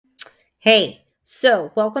Hey,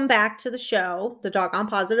 so welcome back to the show, The Doggone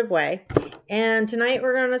Positive Way. And tonight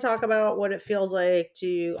we're going to talk about what it feels like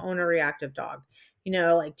to own a reactive dog.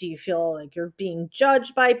 Like, do you feel like you're being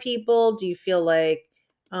judged by people? Do you feel like,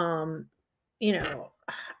 um, a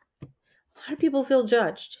lot of people feel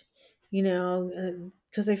judged,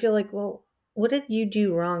 because I feel like, well, what did you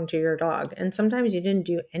do wrong to your dog? And sometimes you didn't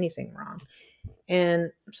do anything wrong.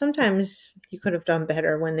 And sometimes you could have done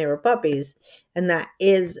better when they were puppies. And that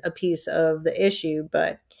is a piece of the issue.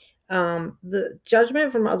 But the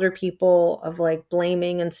judgment from other people of like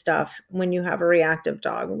blaming and stuff when you have a reactive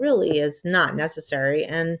dog really is not necessary.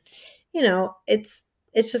 And, it's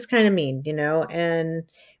just kind of mean, and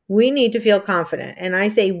we need to feel confident. And I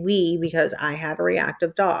say we because I had a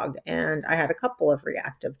reactive dog and I had a couple of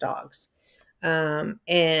reactive dogs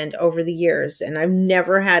and over the years, and I've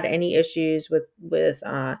never had any issues with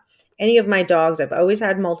any of my dogs. I've always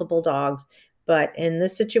had multiple dogs, but in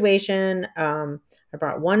this situation, I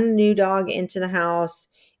brought one new dog into the house,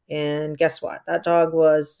 and guess what? That dog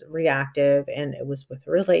was reactive, and it was with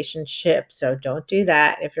a relationship. So don't do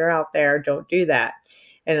that. If you're out there, don't do that.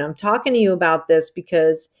 And I'm talking to you about this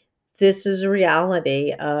because this is a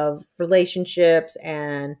reality of relationships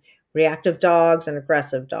and reactive dogs and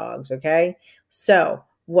aggressive dogs. Okay. So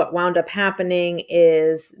what wound up happening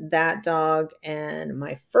is that dog and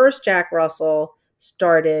my first Jack Russell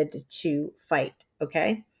started to fight.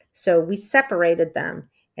 Okay. So we separated them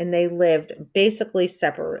and they lived basically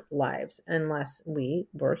separate lives unless we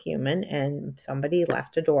were human and somebody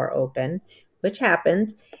left a door open, which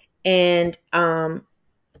happened. And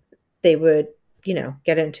they would,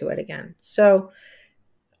 get into it again. So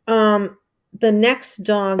um, the next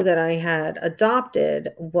dog that I had adopted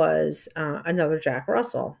was another Jack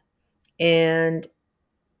Russell, and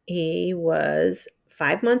he was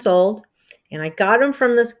 5 months old. And I got him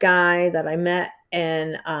from this guy that I met,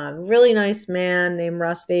 and a really nice man named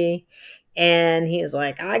Rusty. And he's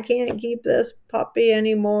like, I can't keep this puppy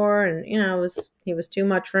anymore, and he was too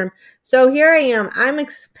much for him. So here I am. I'm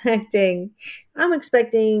expecting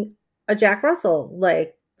a Jack Russell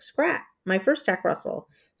like Scrat, my first Jack Russell,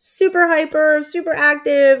 super hyper, super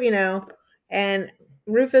active, and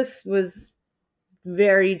Rufus was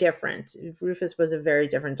very different. Rufus was a very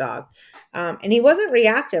different dog. And he wasn't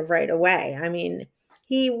reactive right away. I mean,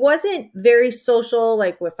 he wasn't very social.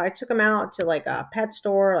 Like if I took him out to like a pet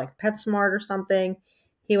store, like PetSmart or something,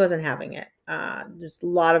 he wasn't having it. There's a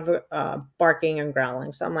lot of barking and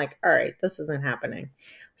growling. So I'm like, all right, this isn't happening.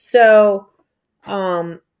 So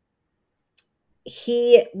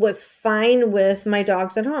he was fine with my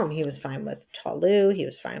dogs at home. He was fine with Talu. He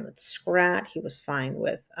was fine with Scrat. He was fine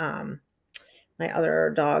with my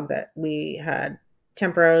other dog that we had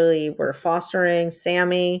temporarily were fostering,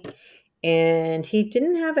 Sammy, and he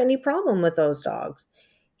didn't have any problem with those dogs.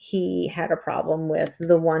 He had a problem with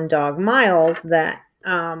the one dog, Miles, that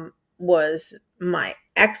was my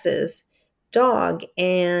ex's dog,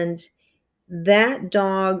 and that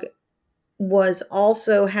dog was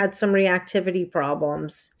also had some reactivity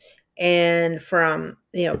problems and from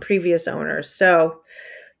previous owners. So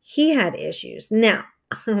he had issues. Now,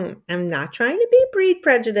 I'm not trying to be breed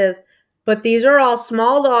prejudiced, but these are all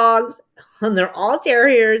small dogs and they're all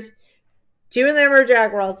terriers. Two of them are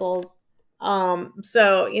Jack Russells.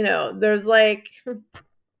 So, there's like,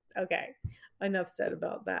 okay, enough said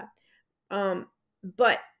about that.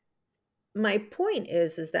 But my point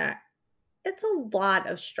is that it's a lot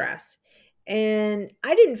of stress. And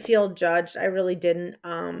I didn't feel judged. I really didn't.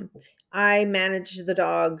 I managed the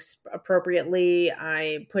dogs appropriately.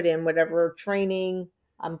 I put in whatever training.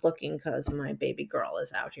 I'm looking because my baby girl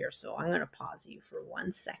is out here. So I'm going to pause you for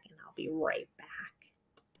 1 second. I'll be right back.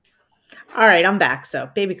 All right, I'm back. So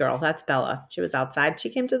baby girl, that's Bella. She was outside. She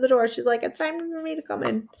came to the door. She's like, it's time for me to come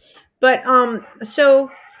in. But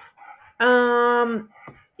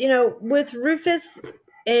with Rufus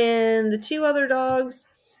and the two other dogs,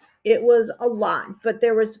 it was a lot, but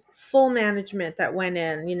there was full management that went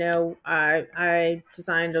in. I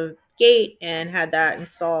designed a gate and had that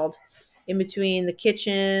installed in between the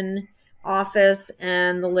kitchen, office,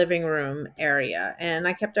 and the living room area. And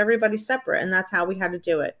I kept everybody separate, and that's how we had to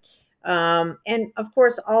do it. And of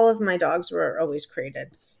course, all of my dogs were always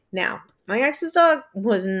crated. Now, my ex's dog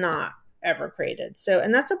was not ever crated. So,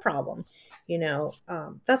 and that's a problem.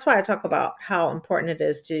 That's why I talk about how important it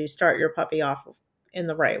is to start your puppy off in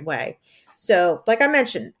the right way. So, like I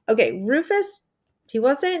mentioned, okay, Rufus, he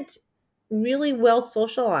wasn't really well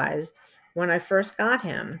socialized when I first got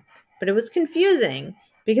him, but it was confusing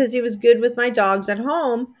because he was good with my dogs at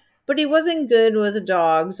home, but he wasn't good with the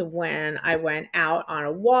dogs when I went out on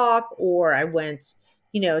a walk or I went,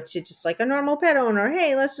 to just like a normal pet owner.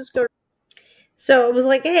 Hey, let's just go. So it was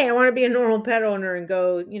like, hey, I want to be a normal pet owner and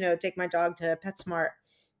go, take my dog to PetSmart.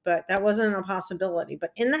 But that wasn't a possibility.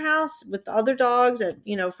 But in the house with the other dogs,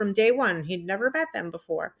 from day one, he'd never met them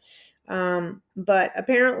before. But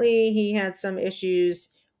apparently he had some issues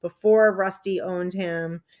before Rusty owned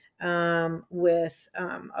him, with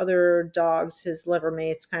other dogs, his liver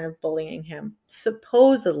mates kind of bullying him.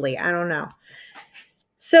 Supposedly, I don't know.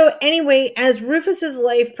 So anyway, as Rufus's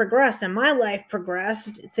life progressed and my life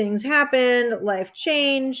progressed, things happened, life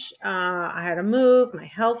changed. I had to move, my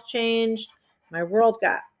health changed, my world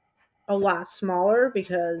got a lot smaller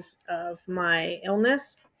because of my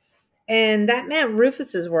illness. And that meant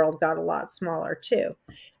Rufus's world got a lot smaller too.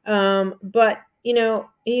 But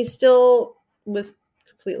he still was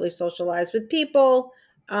completely socialized with people.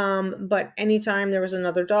 But anytime there was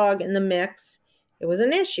another dog in the mix, it was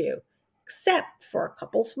an issue, except for a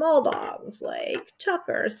couple small dogs like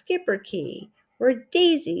Tucker, Skipper Key, or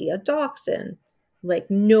Daisy, a dachshund.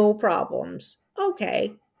 Like, no problems.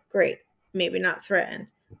 Okay, great. Maybe not threatened.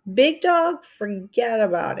 Big dog, forget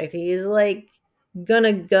about it. He's like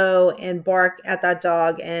gonna go and bark at that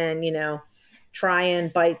dog and try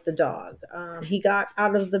and bite the dog. He got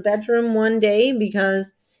out of the bedroom one day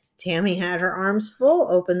because Tammy had her arms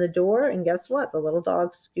full, opened the door, and guess what? The little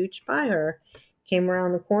dog scooched by her, came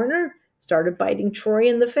around the corner, started biting Troy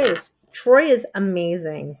in the face. Troy is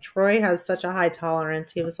amazing. Troy has such a high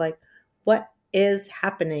tolerance. He was like, what is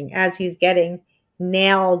happening, as he's getting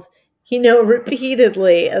nailed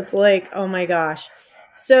repeatedly? It's like, oh my gosh.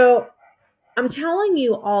 So I'm telling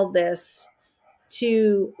you all this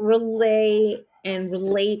to relay and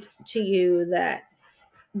relate to you that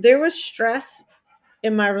there was stress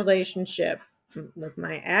in my relationship with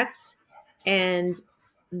my ex, and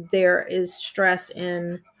there is stress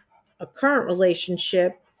in a current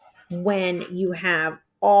relationship when you have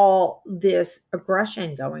all this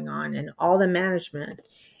aggression going on and all the management.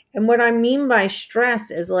 And what I mean by stress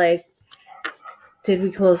is like, did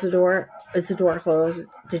we close the door? Is the door closed?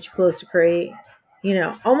 Did you close the crate?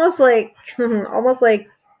 Almost like almost like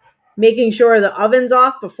making sure the oven's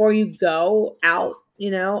off before you go out.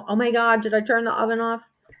 Oh my God, did I turn the oven off?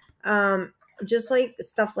 Just like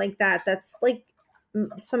stuff like that. That's like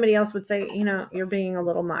somebody else would say, you're being a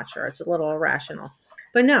little much, or it's a little irrational.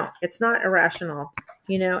 But no, it's not irrational.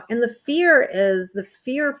 And the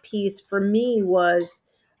fear piece for me was,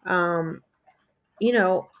 him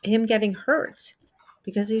getting hurt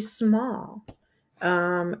because he's small.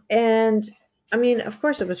 And I mean, of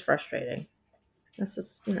course it was frustrating. That's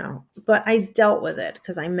just, but I dealt with it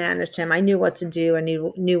because I managed him. I knew what to do. I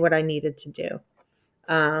knew what I needed to do.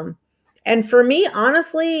 And for me,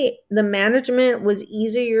 honestly, the management was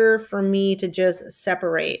easier for me to just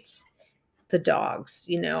separate the dogs.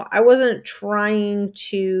 I wasn't trying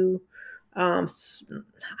to, I'm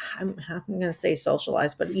going to say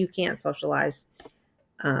socialize, but you can't socialize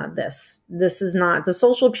this. This is not the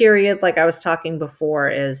social period. Like I was talking before,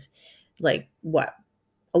 is like what?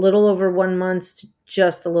 A little over 1 month to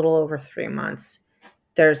just a little over 3 months.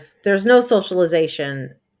 There's no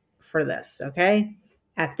socialization for this. Okay.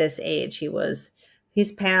 At this age,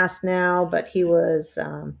 he's past now, but he was,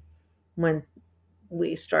 when I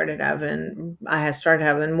had started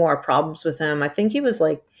having more problems with him. I think he was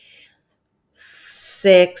like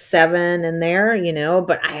 6, 7 in there,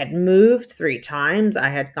 but I had moved 3 times. I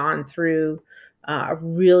had gone through a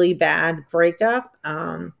really bad breakup.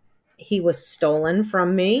 He was stolen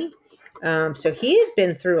from me. So he had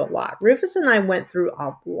been through a lot. Rufus and I went through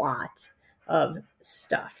a lot of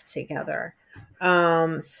stuff together.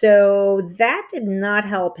 So that did not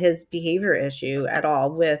help his behavior issue at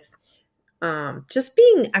all with just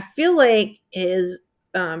being, I feel like his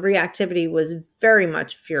reactivity was very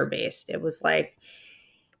much fear-based. It was like,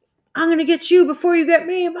 I'm going to get you before you get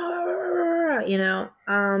me,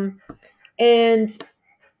 and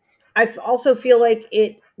I also feel like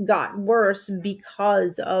it got worse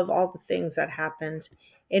because of all the things that happened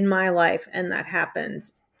in my life and that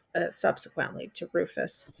happened subsequently to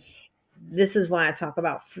Rufus. This is why I talk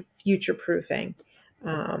about future proofing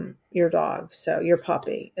your dog, so your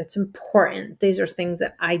puppy. It's important. These are things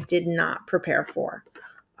that I did not prepare for.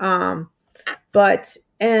 And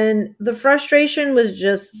the frustration was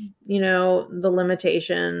just, the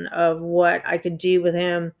limitation of what I could do with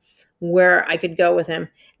him, where I could go with him.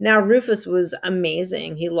 Now, Rufus was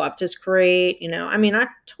amazing. He loved his crate. I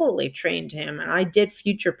totally trained him, and I did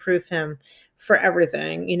future-proof him for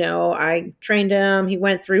everything. I trained him. He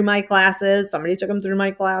went through my classes. Somebody took him through my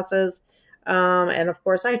classes. And of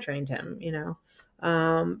course I trained him,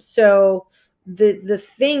 so the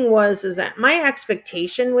thing is that my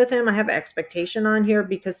expectation with him, I have expectation on here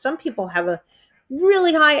because some people have a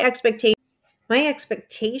really high expectation. my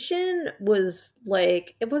expectation was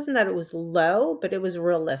like, it wasn't that it was low, but it was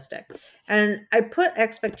realistic. And I put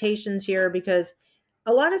expectations here because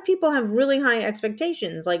a lot of people have really high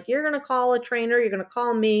expectations. Like, you're going to call a trainer, you're going to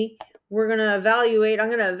call me, we're going to evaluate, I'm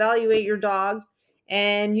going to evaluate your dog.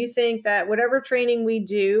 And you think that whatever training we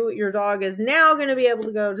do, your dog is now going to be able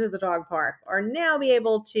to go to the dog park or now be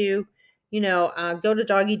able to, go to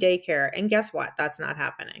doggy daycare. And guess what? That's not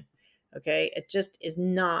happening. Okay. It just is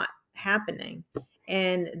not happening.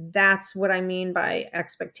 And that's what I mean by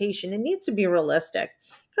expectation. It needs to be realistic.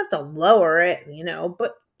 You don't have to lower it,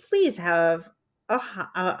 but please have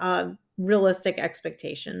a realistic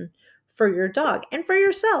expectation for your dog and for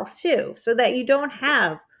yourself too, so that you don't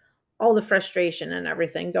have all the frustration and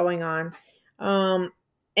everything going on.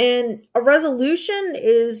 And a resolution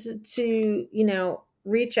is to,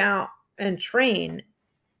 reach out and train,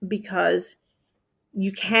 because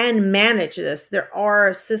you can manage this. There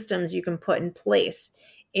are systems you can put in place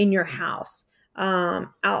in your house,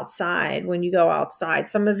 outside, when you go outside.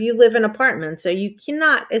 Some of you live in apartments, so you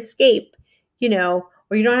cannot escape,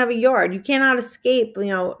 or you don't have a yard. You cannot escape,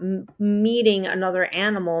 meeting another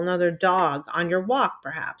animal, another dog on your walk,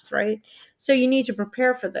 perhaps, right? So you need to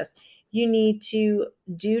prepare for this. You need to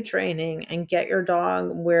do training and get your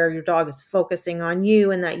dog where your dog is focusing on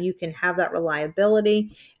you and that you can have that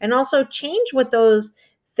reliability, and also change what those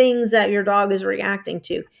things that your dog is reacting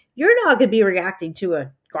to. Your dog could be reacting to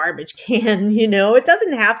a garbage can, it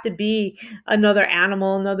doesn't have to be another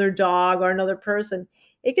animal, another dog, or another person.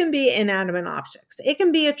 It can be inanimate objects. It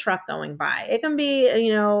can be a truck going by. It can be, I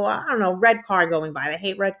don't know, red car going by. I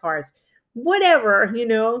hate red cars. Whatever,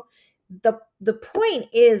 the point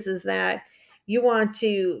is that you want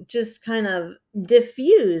to just kind of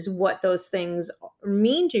diffuse what those things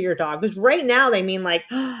mean to your dog. Because right now they mean like,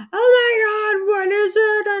 oh my God, what is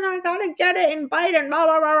it? And I gotta get it and bite it, blah,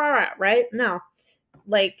 blah, blah, blah, blah, right? No,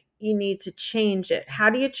 like, you need to change it.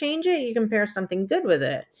 How do you change it? You can pair something good with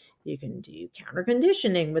it. You can do counter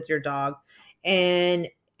conditioning with your dog and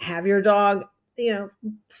have your dog,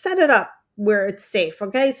 set it up where it's safe.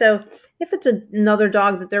 Okay. So if it's another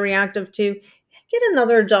dog that they're reactive to, get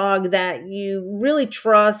another dog that you really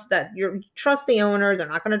trust, that you trust the owner. They're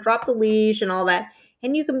not going to drop the leash and all that.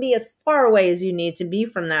 And you can be as far away as you need to be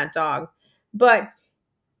from that dog. But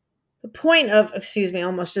the point of, excuse me, I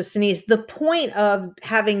almost just sneezed. The point of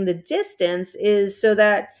having the distance is so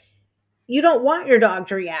that you don't want your dog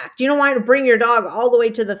to react. You don't want to bring your dog all the way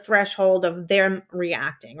to the threshold of them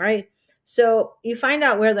reacting, right? So you find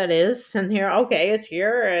out where that is, and here, okay, it's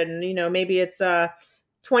here, and maybe it's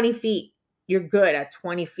 20 feet. You're good at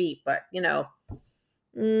 20 feet, but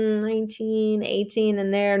 19, 18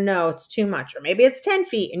 in there, no, it's too much. Or maybe it's 10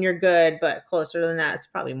 feet and you're good, but closer than that, it's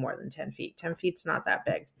probably more than 10 feet. 10 feet's not that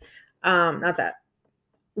big, not that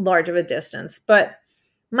large of a distance. But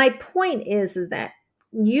my point is that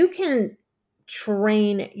you can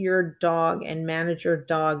train your dog and manage your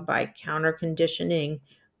dog by counter conditioning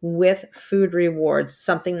with food rewards,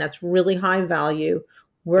 something that's really high value,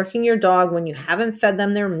 working your dog when you haven't fed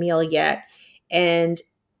them their meal yet, and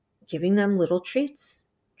giving them little treats.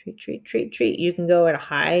 Treat. You can go at a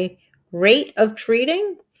high rate of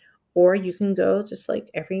treating, or you can go just like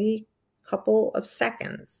every couple of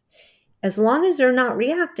seconds. As long as they're not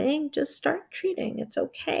reacting, just start treating. It's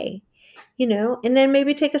okay. And then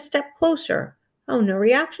maybe take a step closer. Oh, no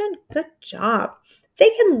reaction? Good job. They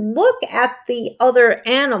can look at the other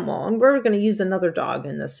animal, and we're going to use another dog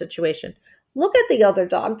in this situation. Look at the other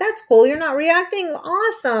dog. That's cool. You're not reacting.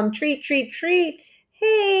 Awesome. Treat.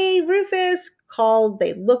 Hey, Rufus, called.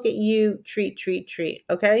 They look at you. Treat.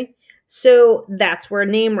 Okay? So that's where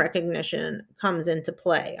name recognition comes into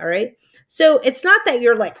play. All right? So it's not that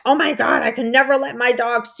you're like, oh my God, I can never let my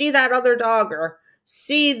dog see that other dog, or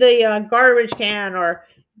see the garbage can, or,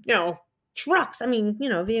 trucks. I mean,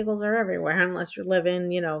 vehicles are everywhere unless you're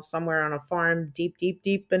living, somewhere on a farm,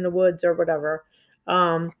 deep in the woods or whatever.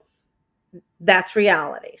 That's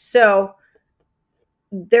reality. So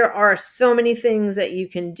there are so many things that you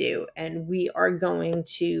can do, and we are going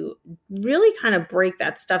to really kind of break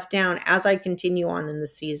that stuff down as I continue on in the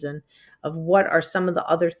season of what are some of the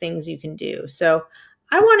other things you can do. So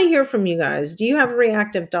I want to hear from you guys. Do you have a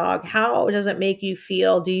reactive dog? How does it make you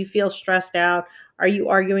feel? Do you feel stressed out? Are you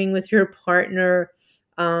arguing with your partner?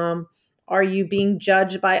 Are you being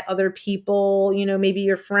judged by other people? Maybe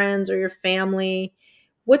your friends or your family.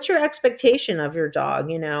 What's your expectation of your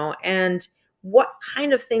dog? And what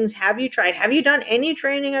kind of things have you tried? Have you done any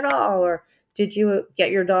training at all? Or did you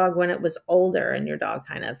get your dog when it was older and your dog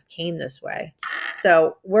kind of came this way?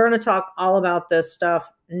 So we're going to talk all about this stuff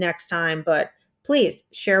next time, but please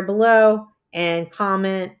share below and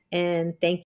comment, and thank you.